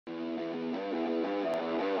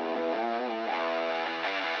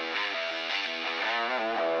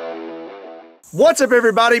What's up,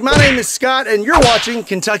 everybody? My name is Scott and you're watching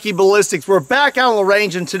Kentucky Ballistics. We're back out on the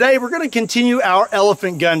range and today we're going to continue our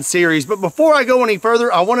elephant gun series. But before I go any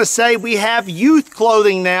further, I want to say we have youth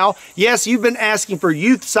clothing now. Yes, you've been asking for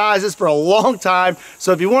youth sizes for a long time.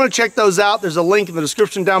 So if you want to check those out, there's a link in the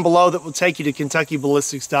description down below that will take you to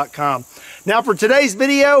KentuckyBallistics.com. Now for today's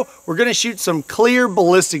video, we're going to shoot some clear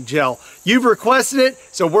ballistic gel. You've requested it,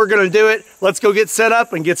 so we're going to do it. Let's go get set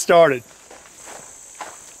up and get started.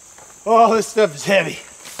 Oh, this stuff is heavy.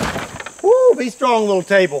 Woo, be strong, little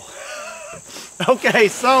table. Okay,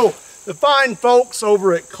 so the fine folks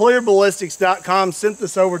over at clearballistics.com sent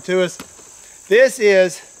this over to us. This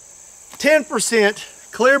is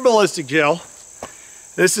 10% clear ballistic gel.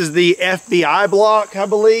 This is the FBI block, I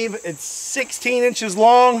believe. It's 16 inches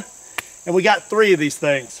long, and we got 3 of these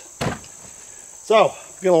things. So,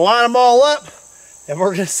 I'm gonna line them all up, and we're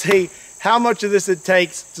gonna see how much of this it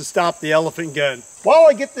takes to stop the elephant gun. While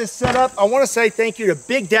I get this set up, I want to say thank you to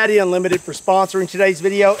Big Daddy Unlimited for sponsoring today's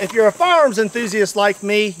video. If you're a firearms enthusiast like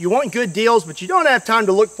me, you want good deals, but you don't have time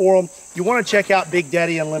to look for them, you want to check out Big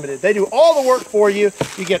Daddy Unlimited. They do all the work for you.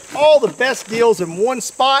 You get all the best deals in one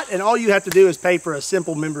spot, and all you have to do is pay for a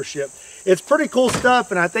simple membership. It's pretty cool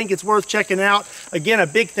stuff, and I think it's worth checking out. Again, a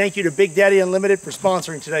big thank you to Big Daddy Unlimited for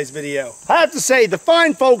sponsoring today's video. I have to say, the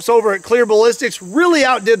fine folks over at Clear Ballistics really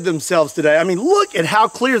outdid themselves today. I mean, look at how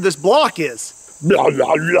clear this block is. That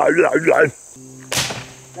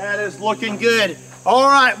is looking good. All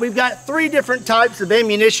right, we've got 3 different types of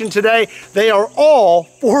ammunition today. They are all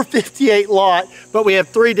 458 lot, but we have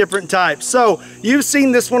 3 different types. So you've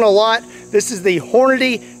seen this one a lot. This is the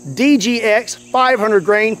Hornady DGX 500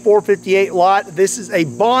 grain 458 lot. This is a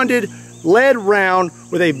bonded lead round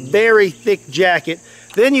with a very thick jacket.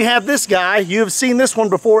 Then you have this guy. You have seen this one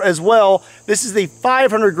before as well. This is the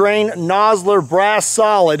 500 grain Nosler brass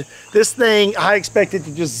solid. This thing, I expect it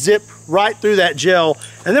to just zip right through that gel.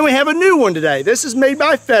 And then we have a new one today. This is made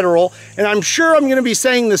by Federal, and I'm sure I'm gonna be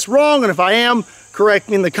saying this wrong, and if I am, correct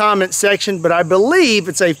me in the comment section, but I believe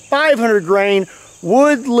it's a 500 grain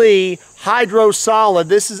Woodley Hydro Solid.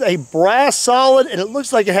 This is a brass solid, and it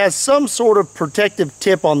looks like it has some sort of protective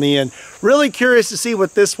tip on the end. Really curious to see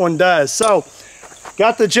what this one does. So,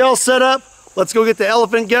 got the gel set up. Let's go get the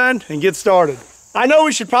elephant gun and get started. I know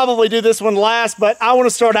we should probably do this one last, but I want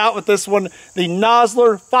to start out with this one, the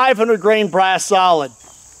Nosler 500 grain brass solid.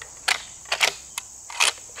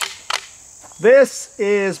 This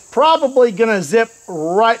is probably gonna zip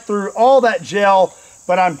right through all that gel,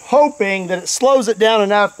 but I'm hoping that it slows it down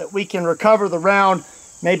enough that we can recover the round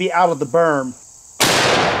maybe out of the berm.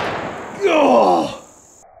 Ugh.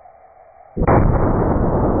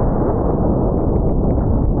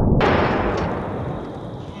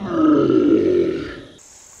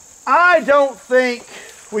 I don't think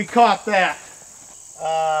we caught that.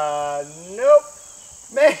 Nope.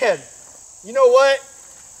 Man, you know what?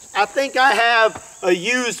 I think I have a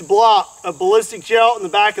used block of ballistic gel in the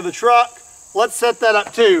back of the truck. Let's set that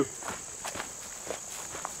up too.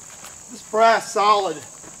 This brass solid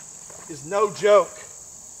is no joke.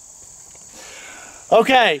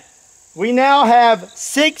 Okay, we now have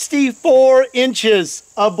 64 inches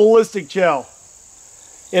of ballistic gel.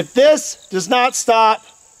 If this does not stop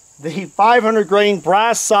the 500 grain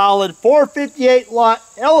brass solid 458 lot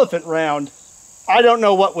elephant round, I don't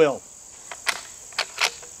know what will.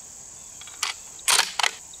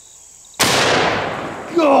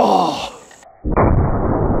 Oh.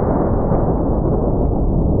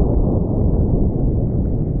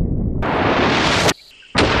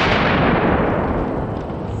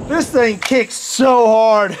 This thing kicks so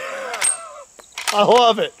hard. I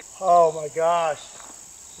love it. Oh my gosh.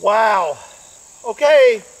 Wow.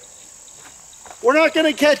 Okay. We're not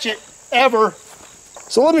going to catch it, ever.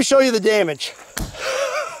 So let me show you the damage.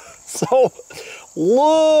 So,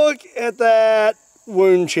 look at that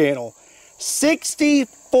wound channel.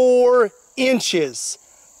 64 inches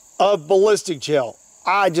of ballistic gel.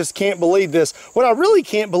 I just can't believe this. What I really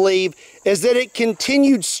can't believe is that it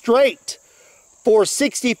continued straight for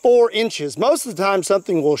 64 inches. Most of the time,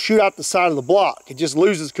 something will shoot out the side of the block. It just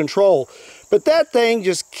loses control. But that thing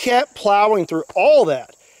just kept plowing through all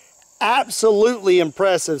that. Absolutely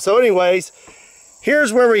impressive. So anyways,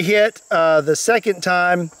 here's where we hit the second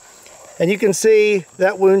time, and you can see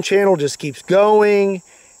that wound channel just keeps going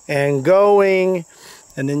and going,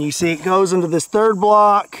 and then you see it goes into this 3rd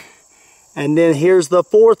block, and then here's the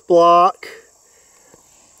 4th block,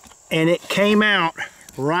 and it came out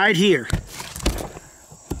right here.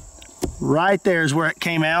 Right there is where it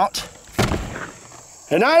came out,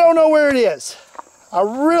 and I don't know where it is. I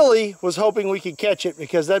really was hoping we could catch it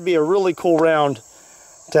because that'd be a really cool round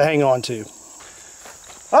to hang on to.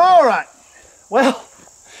 All right, Well,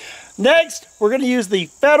 next we're going to use the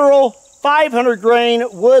Federal 500 grain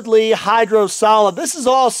Woodley Hydro Solid. This is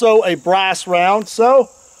also a brass round, so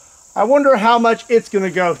I wonder how much it's going to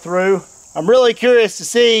go through. I'm really curious to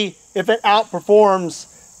see if it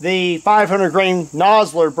outperforms the 500 grain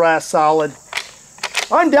Nosler brass solid.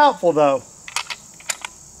 I'm doubtful though.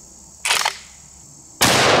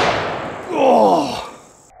 Oh.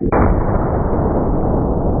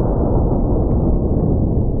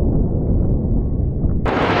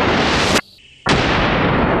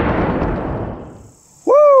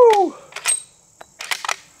 Woo!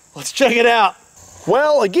 Let's check it out.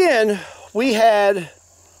 Well, again, we had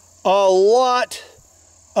a lot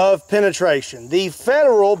of penetration. The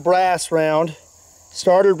Federal brass round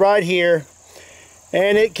started right here,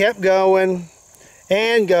 and it kept going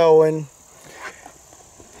and going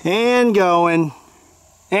and going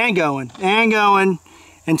and going and going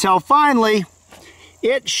until finally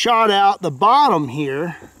it shot out the bottom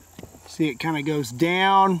here. See, it kind of goes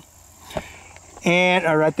down and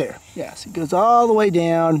right there. Yes, it goes all the way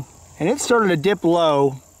down, and it started to dip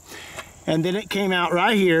low, and then it came out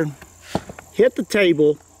right here, hit the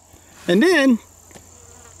table, and then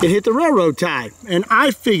it hit the railroad tie. And I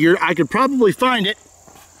figured I could probably find it,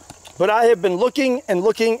 but I have been looking and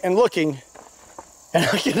looking and looking, and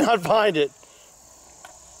I cannot find it.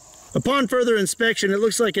 Upon further inspection, it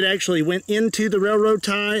looks like it actually went into the railroad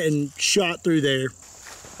tie and shot through there.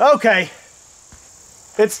 Okay,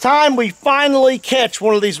 it's time we finally catch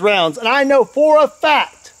one of these rounds, and I know for a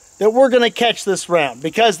fact that we're going to catch this round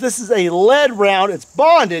because this is a lead round. It's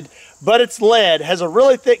bonded, but it's lead, has a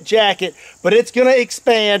really thick jacket, but it's going to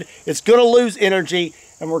expand, it's going to lose energy,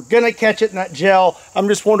 and we're going to catch it in that gel. I'm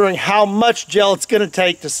just wondering how much gel it's going to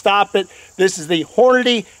take to stop it. This is the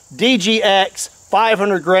Hornady DGX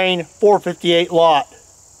 500 grain 458 lot.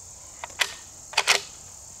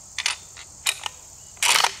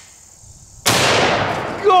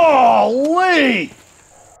 Golly!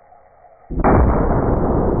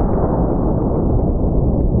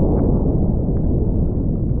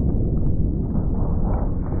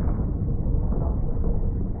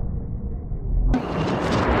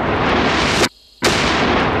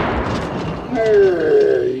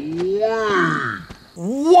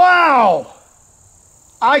 Wow!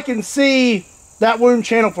 I can see that wound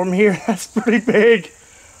channel from here. That's pretty big.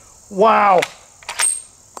 Wow.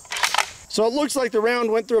 So it looks like the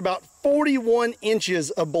round went through about 41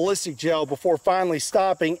 inches of ballistic gel before finally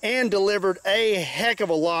stopping, and delivered a heck of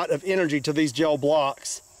a lot of energy to these gel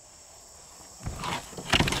blocks.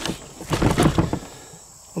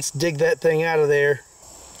 Let's dig that thing out of there.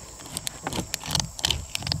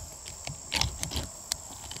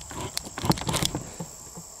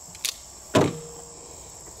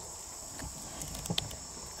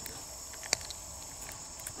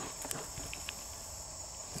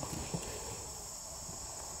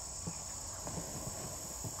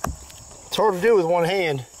 It's hard to do with one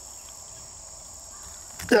hand.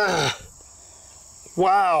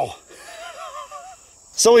 Wow.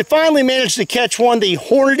 So we finally managed to catch one. The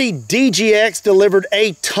Hornady DGX delivered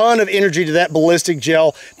a ton of energy to that ballistic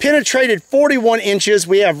gel. Penetrated 41 inches.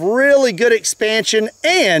 We have really good expansion,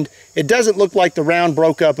 and it doesn't look like the round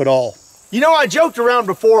broke up at all. You know, I joked around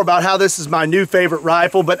before about how this is my new favorite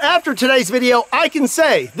rifle, but after today's video, I can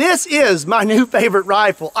say this is my new favorite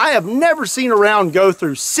rifle. I have never seen a round go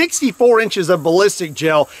through 64 inches of ballistic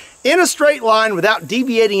gel in a straight line without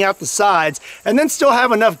deviating out the sides, and then still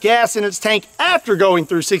have enough gas in its tank after going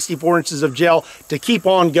through 64 inches of gel to keep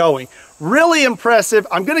on going. Really impressive.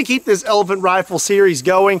 I'm going to keep this elephant rifle series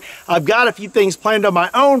going. I've got a few things planned on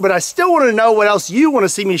my own, but I still want to know what else you want to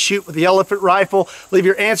see me shoot with the elephant rifle. Leave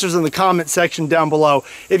your answers in the comment section down below.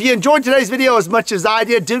 If you enjoyed today's video as much as I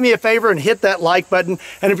did, do me a favor and hit that like button.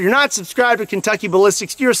 And if you're not subscribed to Kentucky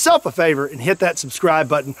Ballistics, do yourself a favor and hit that subscribe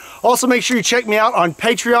button. Also, make sure you check me out on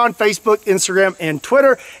Patreon, Facebook, Instagram, and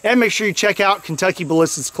Twitter. And make sure you check out Kentucky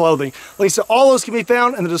Ballistics clothing. Links to all those can be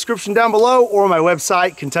found in the description down below or on my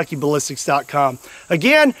website, KentuckyBallistics.com.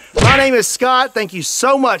 Again, my name is Scott. Thank you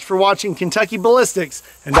so much for watching Kentucky Ballistics,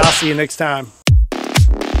 and I'll see you next time.